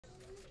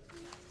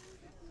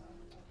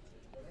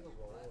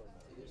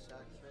Not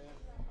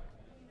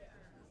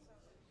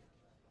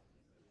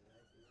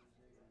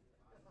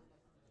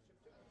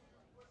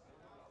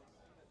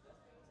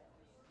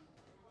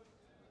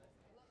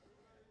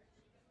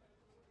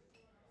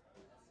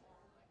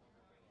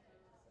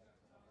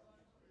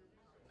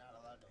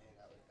allowed to hang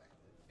out with back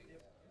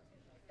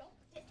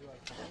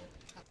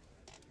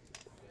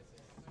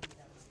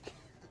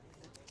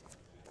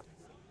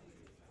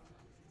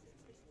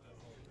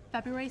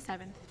February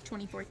 7th,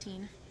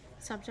 2014.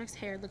 Subject's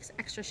hair looks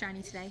extra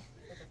shiny today.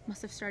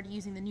 Must have started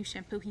using the new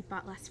shampoo he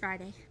bought last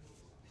Friday.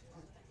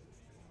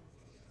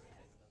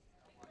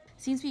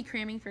 Seems to be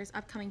cramming for his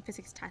upcoming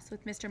physics test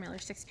with Mr.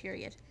 Miller's 6th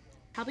period.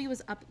 Probably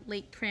was up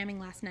late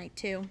cramming last night,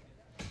 too.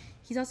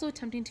 He's also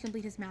attempting to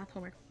complete his math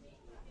homework.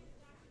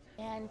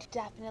 And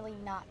definitely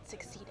not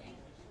succeeding.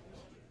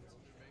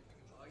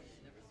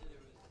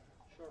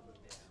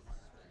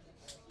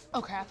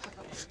 Oh crap.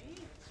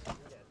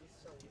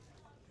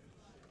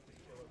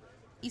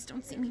 Please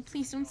don't see me,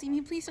 please don't see me,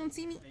 please don't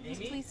see me,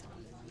 please.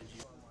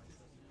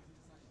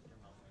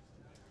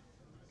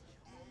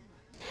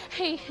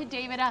 Hey,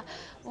 David,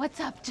 what's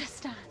up?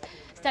 Just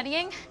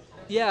studying?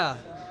 Yeah,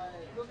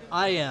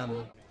 I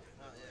am.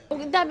 Oh,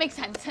 that makes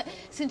sense,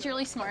 since you're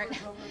really smart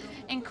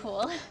and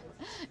cool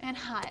and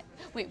hot.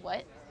 Wait,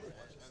 what?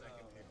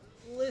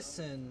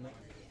 Listen,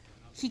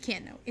 He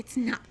can't know. It's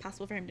not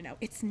possible for him to know.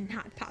 It's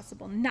not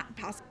possible, not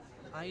possible.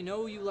 I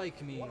know you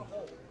like me.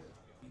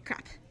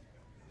 Crap.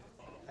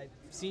 I've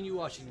seen you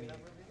watching me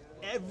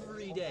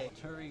every day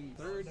during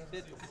 3rd,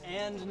 5th,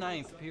 and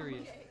 9th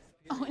period.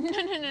 Oh,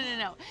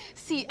 no.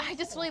 See, I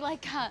just really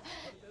like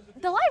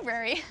the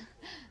library.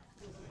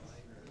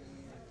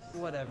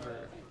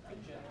 Whatever.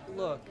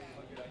 Look,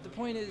 the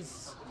point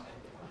is,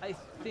 I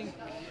think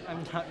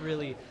I'm not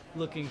really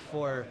looking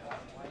for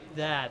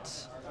that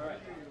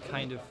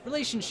kind of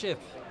relationship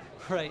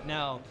right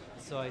now.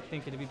 So I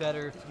think it'd be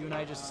better if you and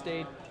I just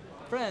stayed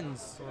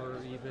friends or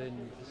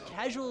even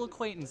casual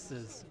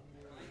acquaintances.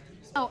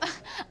 Oh,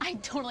 I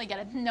totally get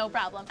it. No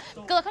problem.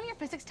 Good luck on your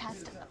physics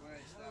test.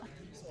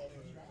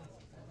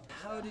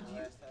 How did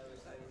you...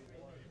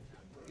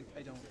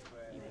 I don't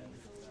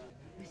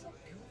even...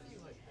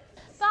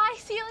 Bye,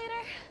 see you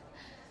later.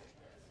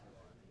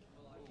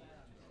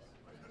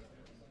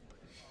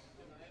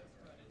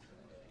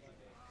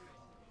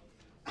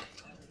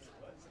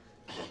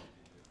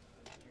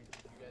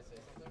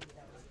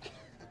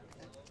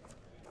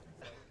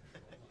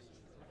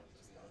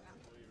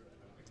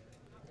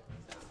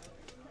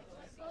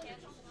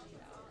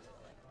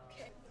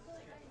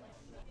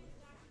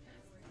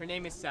 Her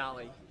name is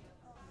Sally.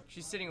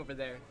 She's sitting over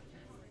there.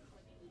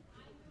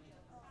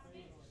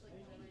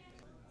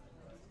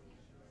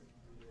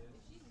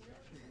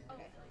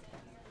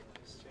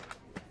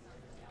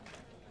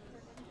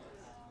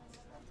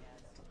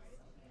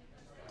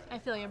 I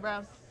feel you,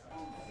 bro.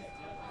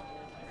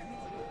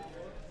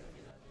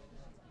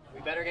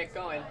 We better get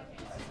going.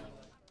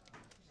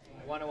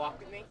 Want to walk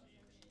with me?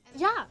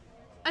 Yeah.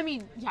 I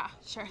mean, yeah,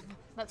 sure.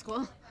 That's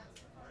cool.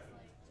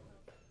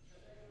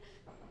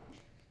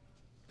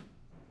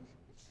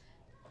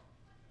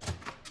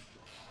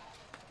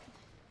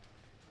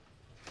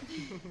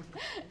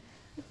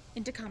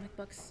 Into comic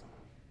books.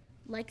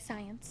 Like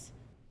science.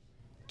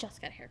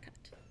 Just got a haircut.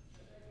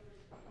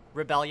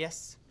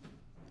 Rebellious.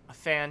 A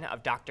fan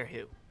of Doctor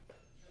Who.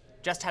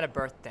 Just had a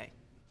birthday.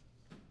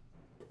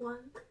 1,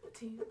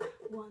 2,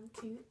 1,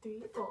 2,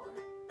 3, 4.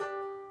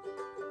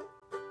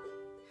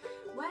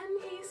 When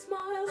he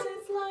smiles,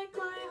 it's like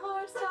my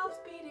heart stops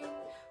beating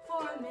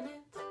for a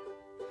minute.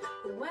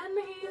 And when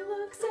he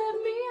looks at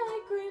me,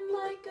 I grin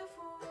like a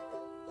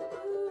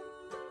fool.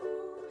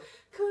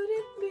 Could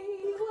it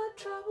be what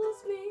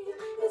troubles me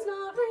is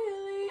not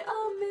really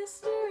a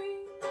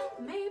mystery?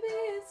 Maybe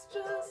it's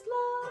just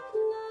love.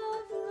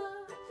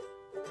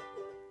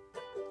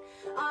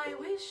 I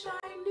wish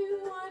I knew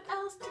what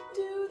else to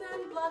do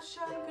than blush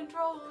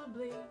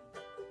uncontrollably.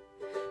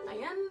 I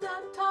end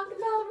up talking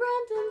about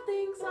random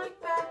things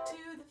like Back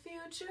to the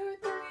Future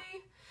 3.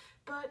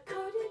 But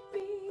could it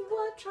be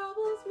what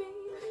troubles me